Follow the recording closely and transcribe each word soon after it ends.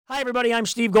Hi, everybody. I'm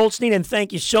Steve Goldstein, and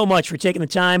thank you so much for taking the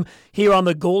time here on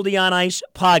the Goldie on Ice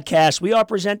podcast. We are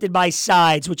presented by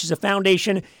Sides, which is a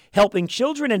foundation helping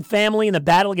children and family in the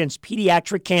battle against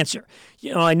pediatric cancer.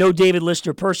 You know, I know David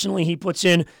Lister personally. He puts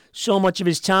in so much of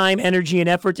his time, energy, and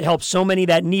effort to help so many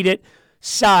that need it.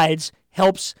 Sides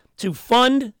helps to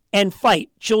fund and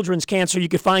fight children's cancer. You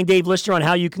can find Dave Lister on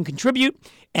how you can contribute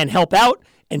and help out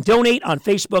and donate on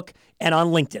Facebook and on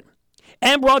LinkedIn.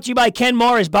 And brought to you by Ken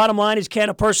Morris. Bottom line is Ken,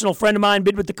 a personal friend of mine,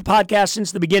 been with the podcast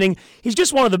since the beginning. He's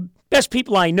just one of the best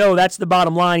people I know. That's the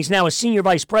bottom line. He's now a senior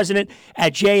vice president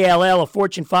at JLL, a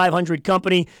Fortune 500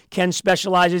 company. Ken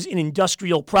specializes in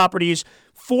industrial properties.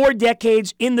 4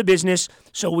 decades in the business,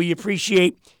 so we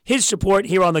appreciate his support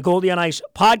here on the Goldie on Ice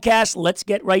podcast. Let's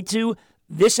get right to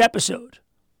this episode.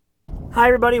 Hi,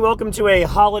 everybody. Welcome to a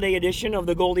holiday edition of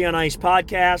the Goldie on Ice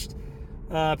podcast.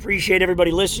 Appreciate everybody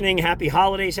listening. Happy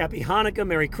holidays, happy Hanukkah,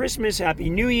 Merry Christmas, Happy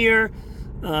New Year.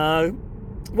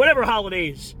 Whatever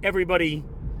holidays everybody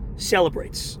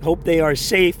celebrates. Hope they are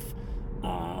safe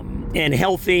and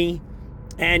healthy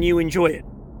and you enjoy it.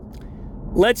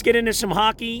 Let's get into some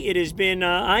hockey. It has been,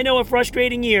 I know, a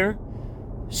frustrating year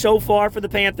so far for the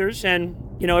Panthers and,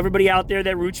 you know, everybody out there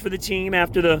that roots for the team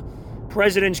after the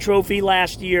President's Trophy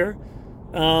last year.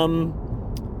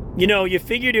 You know, you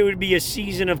figured it would be a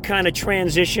season of kind of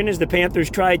transition as the Panthers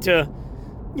tried to,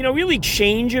 you know, really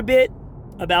change a bit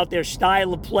about their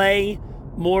style of play,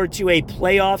 more to a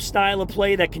playoff style of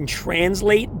play that can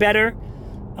translate better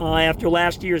after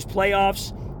last year's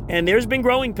playoffs. And there's been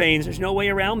growing pains. There's no way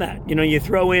around that. You know, you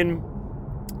throw in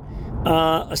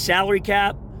a salary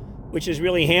cap, which has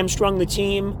really hamstrung the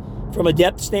team from a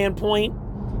depth standpoint.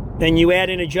 Then you add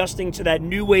in adjusting to that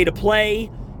new way to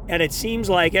play. And it seems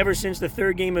like ever since the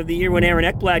third game of the year when Aaron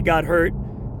Ekblad got hurt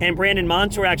and Brandon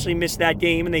Montour actually missed that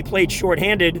game and they played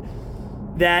shorthanded,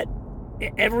 that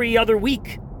every other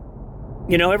week,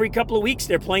 you know, every couple of weeks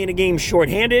they're playing a game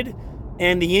shorthanded,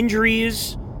 and the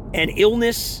injuries and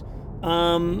illness,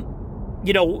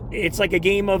 you know, it's like a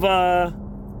game of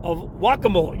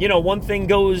whack-a-mole. You know, one thing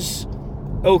goes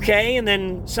okay and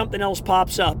then something else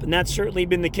pops up, and that's certainly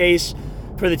been the case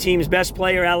for the team's best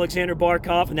player, Alexander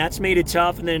Barkov, and that's made it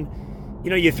tough. And then,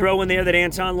 you know, you throw in there that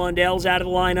Anton Lundell's out of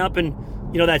the lineup, and,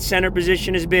 you know, that center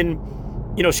position has been,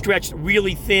 you know, stretched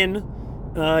really thin.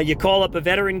 You call up a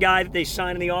veteran guy that they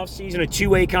signed in the offseason, a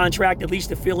 2-way contract, at least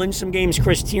to fill in some games,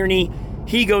 Chris Tierney.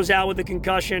 He goes out with a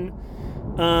concussion.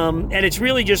 And it's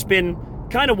really just been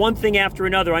kind of one thing after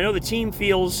another. I know the team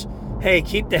feels, hey,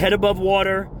 keep the head above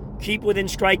water, keep within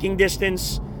striking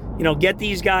distance, you know, get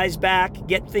these guys back,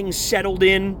 get things settled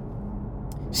in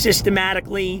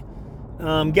systematically,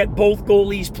 get both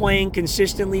goalies playing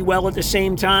consistently well at the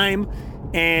same time,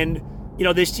 and, you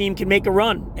know, this team can make a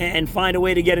run and find a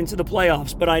way to get into the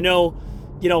playoffs. But I know,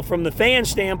 you know, from the fan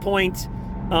standpoint,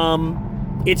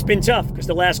 it's been tough because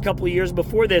the last couple of years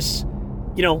before this,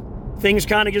 you know, things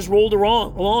kind of just rolled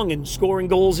along and scoring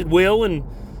goals at will. And,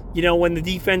 you know, when the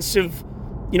defensive,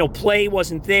 you know, play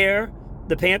wasn't there,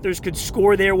 the Panthers could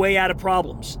score their way out of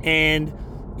problems. And,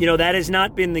 you know, that has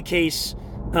not been the case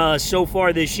so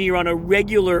far this year on a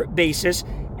regular basis.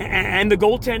 And the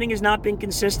goaltending has not been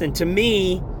consistent. To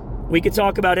me, we could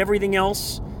talk about everything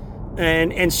else.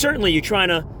 And certainly you're trying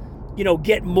to, you know,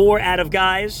 get more out of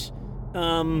guys. You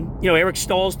know, Eric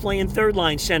Stahl's playing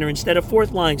third-line center instead of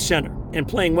fourth-line center and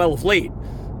playing well of late.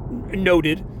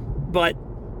 Noted. But,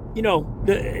 you know,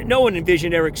 no one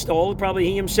envisioned Eric Stahl, probably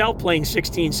he himself, playing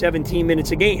 16, 17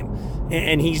 minutes a game,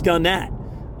 and he's done that.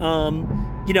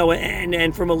 You know,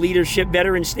 and from a leadership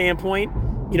veteran standpoint,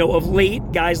 you know, of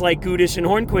late, guys like Gudas and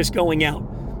Hornquist going out,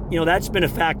 you know, that's been a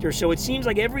factor. So it seems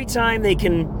like every time they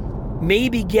can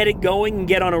maybe get it going and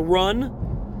get on a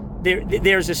run,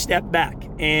 there's a step back.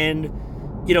 And,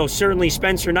 you know, certainly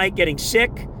Spencer Knight getting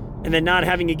sick and then not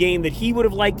having a game that he would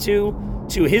have liked to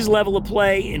his level of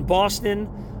play in Boston.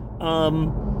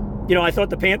 You know, I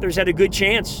thought the Panthers had a good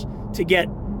chance to get,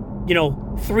 you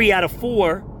know, 3 out of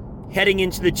 4 heading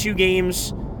into the 2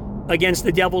 games against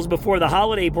the Devils before the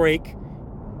holiday break.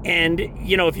 And,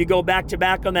 you know, if you go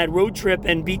back-to-back on that road trip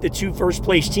and beat the 2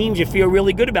 first-place teams, you feel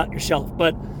really good about yourself.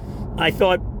 But I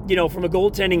thought, you know, from a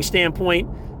goaltending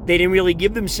standpoint, they didn't really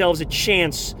give themselves a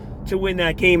chance to win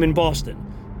that game in Boston.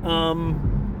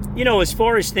 You know, as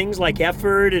far as things like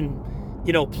effort and,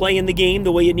 you know, playing the game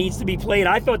the way it needs to be played,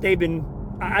 I think they've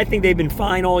been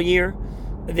fine all year.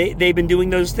 They've been doing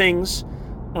those things.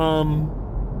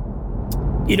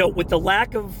 You know, with the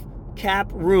lack of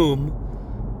cap room,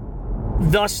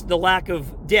 thus the lack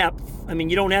of depth, I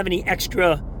mean, you don't have any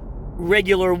extra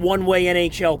regular one-way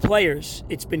NHL players.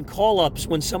 It's been call-ups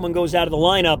when someone goes out of the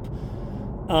lineup.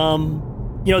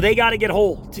 they got to get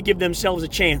whole to give themselves a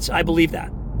chance. I believe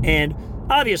that. And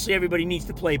obviously everybody needs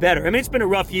to play better. I mean, it's been a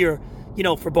rough year,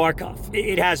 for Barkov.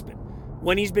 It has been.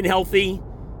 When he's been healthy,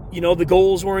 the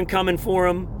goals weren't coming for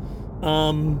him.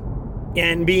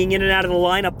 And being in and out of the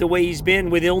lineup the way he's been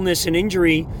with illness and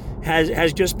injury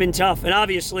has just been tough. And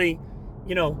obviously,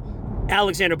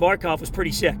 Alexander Barkov was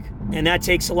pretty sick, and that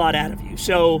takes a lot out of you.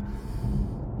 So,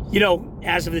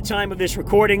 as of the time of this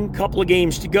recording, couple of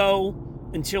games to go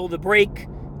until the break.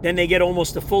 Then they get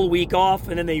almost a full week off,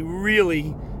 and then they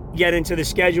really get into the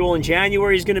schedule. And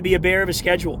January is going to be a bear of a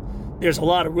schedule. There's a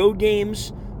lot of road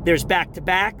games. There's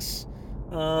back-to-backs.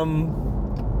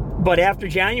 But after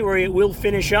January, it will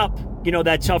finish up,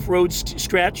 that tough road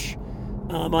stretch.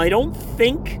 I don't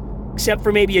think, except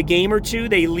for maybe a game or two,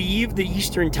 they leave the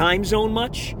Eastern time zone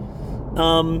much.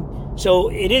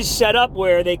 So it is set up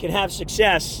where they can have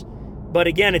success. But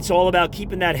again, it's all about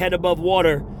keeping that head above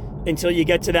water until you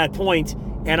get to that point.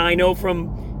 And I know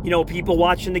from, people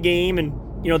watching the game and,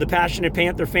 the passionate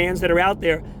Panther fans that are out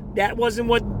there, that wasn't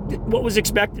what was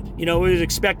expected. It was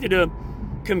expected to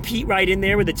compete right in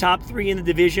there with the top three in the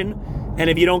division. And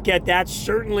if you don't get that,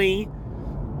 certainly,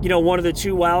 one of the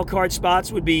two wild card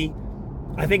spots would be,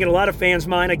 I think in a lot of fans'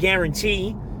 mind, a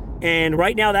guarantee. And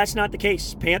right now, that's not the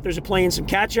case. Panthers are playing some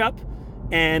catch-up,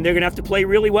 and they're going to have to play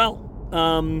really well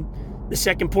the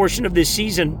second portion of this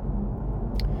season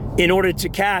in order to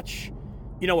catch,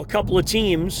 a couple of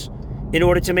teams in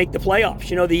order to make the playoffs.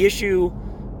 The issue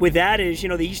with that is,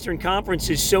 the Eastern Conference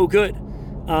is so good.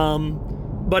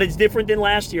 But it's different than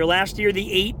last year. Last year, the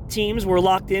 8 teams were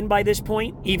locked in by this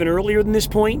point, even earlier than this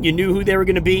point. You knew who they were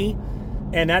going to be.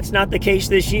 And that's not the case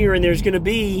this year. And there's going to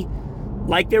be,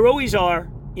 like there always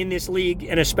are in this league,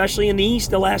 and especially in the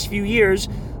East the last few years,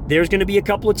 there's going to be a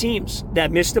couple of teams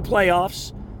that miss the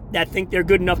playoffs, that think they're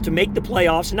good enough to make the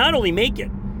playoffs, and not only make it,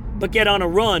 but get on a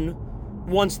run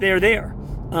once they're there.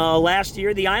 Last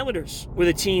year, the Islanders were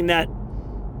the team that,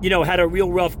 had a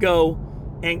real rough go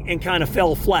and kind of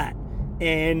fell flat.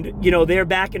 And, they're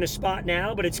back in a spot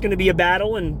now, but it's going to be a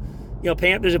battle. And,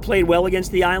 Panthers have played well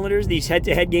against the Islanders. These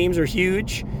head-to-head games are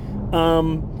huge.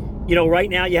 Right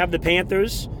now you have the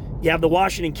Panthers, you have the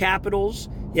Washington Capitals,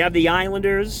 you have the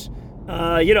Islanders.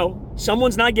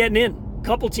 Someone's not getting in. A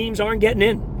couple teams aren't getting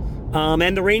in.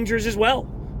 And the Rangers as well,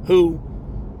 who,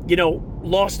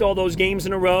 lost all those games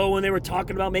in a row, and they were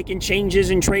talking about making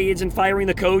changes and trades and firing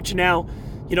the coach. And now,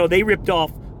 they ripped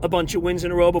off a bunch of wins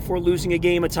in a row before losing a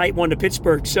game, a tight one to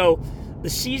Pittsburgh. So the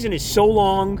season is so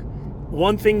long.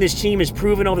 One thing this team has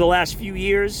proven over the last few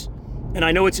years, and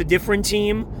I know it's a different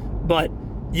team, but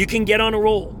you can get on a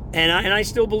roll. And I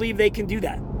still believe they can do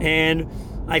that. And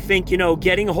I think,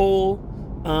 getting whole,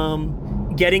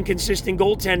 getting consistent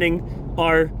goaltending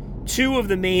are two of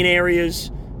the main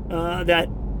areas that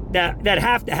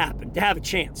have to happen to have a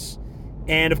chance.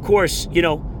 And of course,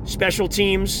 special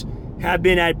teams have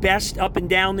been at best up and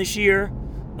down this year.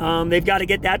 They've got to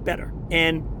get that better.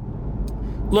 And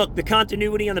look, the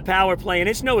continuity on the power play, and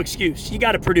it's no excuse. You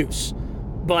got to produce.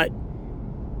 But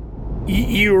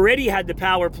you already had the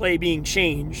power play being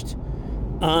changed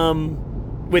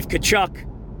with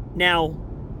Tkachuk now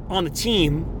on the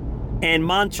team and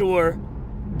Montour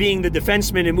being the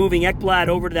defenseman and moving Ekblad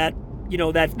over to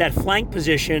that flank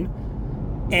position.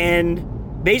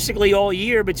 And basically all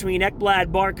year between Ekblad,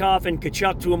 Barkov, and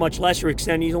Tkachuk, to a much lesser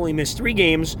extent, he's only missed 3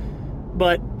 games.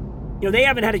 But, they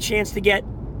haven't had a chance to get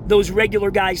those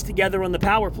regular guys together on the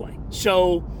power play.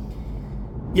 So,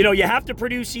 you have to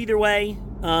produce either way.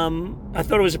 I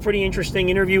thought it was a pretty interesting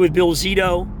interview with Bill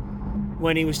Zito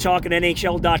when he was talking to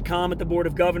NHL.com at the Board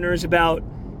of Governors about,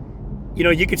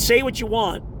 you could say what you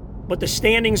want, but the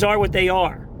standings are what they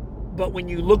are. But when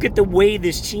you look at the way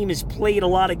this team has played a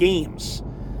lot of games,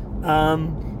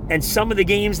 and some of the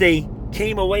games they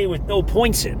came away with no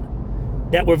points in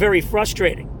that were very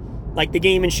frustrating, like the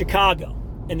game in Chicago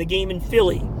and the game in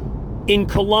Philly, in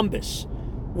Columbus,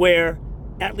 where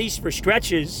at least for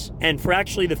stretches and for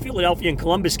actually the Philadelphia and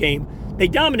Columbus game, they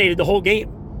dominated the whole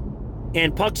game.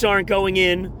 And pucks aren't going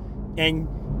in, and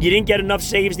you didn't get enough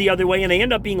saves the other way, and they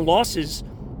end up being losses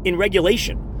in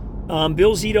regulation.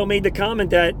 Bill Zito made the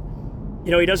comment that,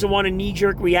 he doesn't want a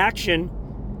knee-jerk reaction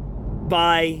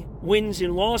by wins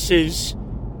and losses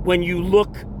when you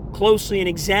look closely and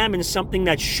examine something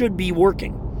that should be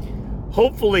working.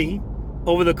 Hopefully,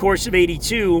 over the course of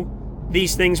 82,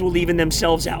 these things will even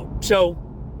themselves out. So,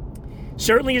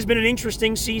 certainly has been an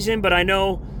interesting season, but I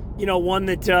know, one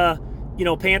that,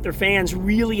 Panther fans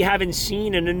really haven't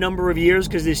seen in a number of years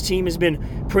because this team has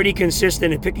been pretty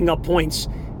consistent at picking up points.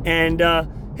 And,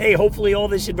 hey, hopefully all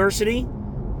this adversity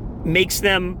makes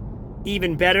them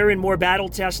even better and more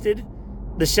battle-tested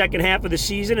the second half of the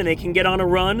season and they can get on a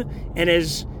run. And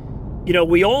as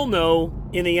we all know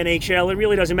in the NHL, it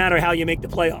really doesn't matter how you make the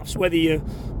playoffs. Whether you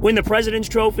win the President's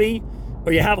Trophy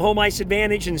or you have home ice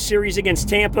advantage in the series against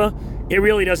Tampa, it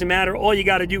really doesn't matter. All you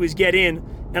got to do is get in.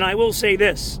 And I will say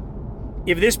this,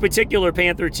 if this particular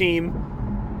Panther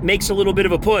team makes a little bit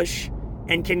of a push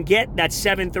and can get that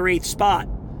 7th or 8th spot,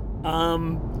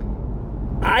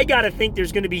 I got to think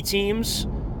there's going to be teams,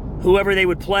 whoever they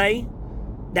would play,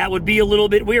 that would be a little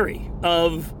bit weary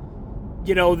of,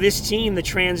 this team, the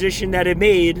transition that it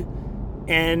made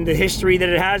and the history that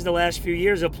it has the last few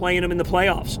years of playing them in the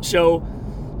playoffs. So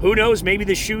who knows, maybe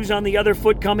the shoe's on the other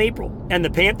foot come April. And the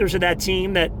Panthers are that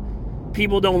team that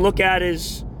people don't look at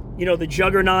as, the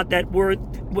juggernaut that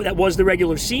was the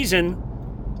regular season,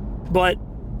 but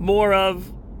more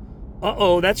of,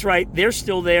 that's right, they're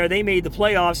still there. They made the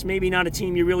playoffs, maybe not a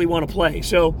team you really want to play.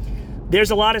 So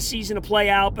there's a lot of season to play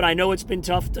out, but I know it's been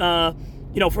tough,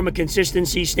 from a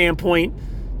consistency standpoint.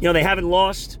 They haven't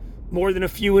lost more than a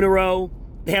few in a row.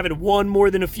 They haven't won more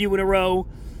than a few in a row.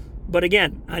 But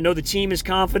again, I know the team is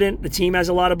confident. The team has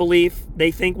a lot of belief.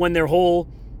 They think when they're whole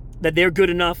that they're good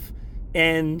enough.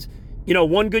 And,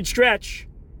 one good stretch,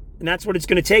 and that's what it's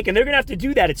going to take. And they're going to have to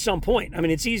do that at some point. I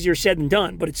mean, it's easier said than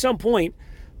done. But at some point,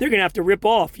 they're going to have to rip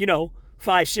off,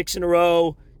 5, 6 in a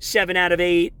row, 7 out of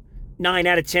 8, 9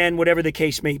 out of 10, whatever the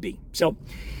case may be. So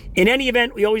in any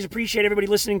event, we always appreciate everybody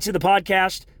listening to the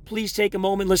podcast. Please take a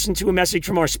moment, listen to a message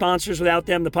from our sponsors. Without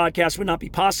them, the podcast would not be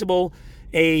possible.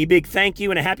 A big thank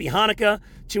you and a happy Hanukkah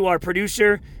to our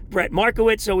producer, Brett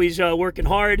Markowitz, always working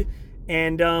hard.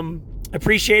 And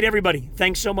appreciate everybody.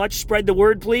 Thanks so much. Spread the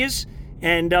word, please.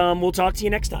 And we'll talk to you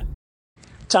next time.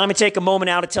 Time to take a moment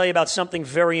now to tell you about something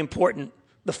very important,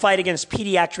 the fight against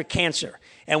pediatric cancer.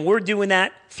 And we're doing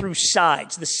that through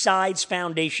SIDES, the SIDES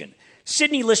Foundation.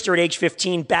 Sydney Lister at age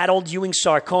 15 battled Ewing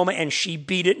sarcoma, and she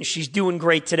beat it, and she's doing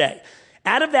great today.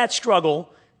 Out of that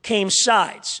struggle came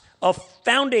SIDES, a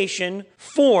foundation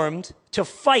formed to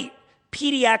fight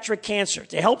pediatric cancer,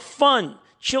 to help fund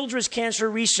children's cancer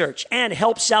research, and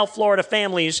help South Florida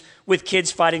families with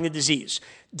kids fighting the disease.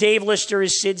 Dave Lister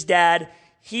is Sid's dad.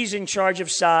 He's in charge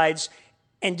of SIDES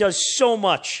and does so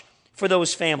much for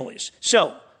those families.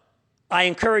 So I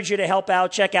encourage you to help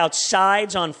out. Check out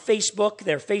SIDES on Facebook,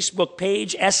 their Facebook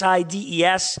page,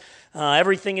 SIDES.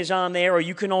 Everything is on there. Or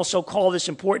you can also call this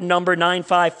important number,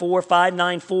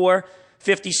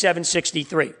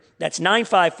 954-594-5763. That's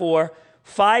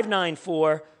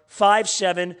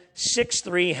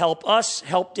 954-594-5763. Help us,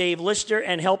 help Dave Lister,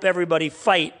 and help everybody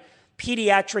fight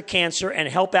pediatric cancer and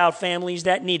help out families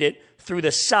that need it through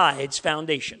the SIDES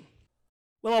Foundation.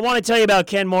 Well, I want to tell you about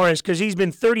Ken Morris because he's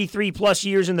been 33 plus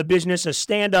years in the business, a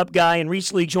stand-up guy, and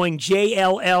recently joined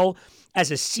JLL as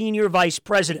a senior vice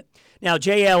president. Now,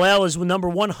 JLL is number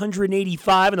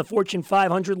 185 in the Fortune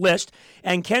 500 list,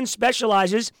 and Ken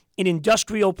specializes in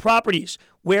industrial properties,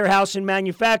 warehouse and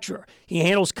manufacturer. He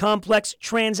handles complex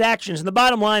transactions. And the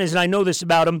bottom line is, and I know this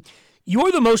about him,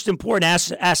 you're the most important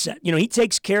asset. He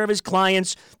takes care of his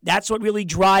clients. That's what really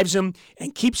drives him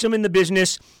and keeps him in the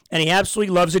business. And he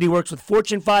absolutely loves it. He works with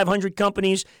Fortune 500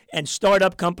 companies and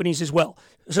startup companies as well.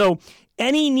 So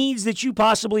any needs that you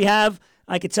possibly have,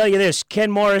 I can tell you this, Ken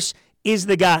Morris is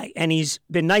the guy. And he's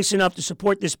been nice enough to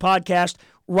support this podcast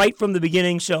right from the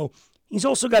beginning. So he's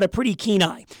also got a pretty keen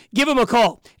eye. Give him a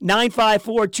call,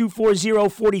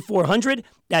 954-240-4400.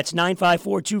 That's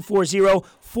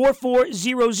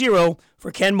 954-240-4400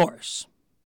 for Ken Morris.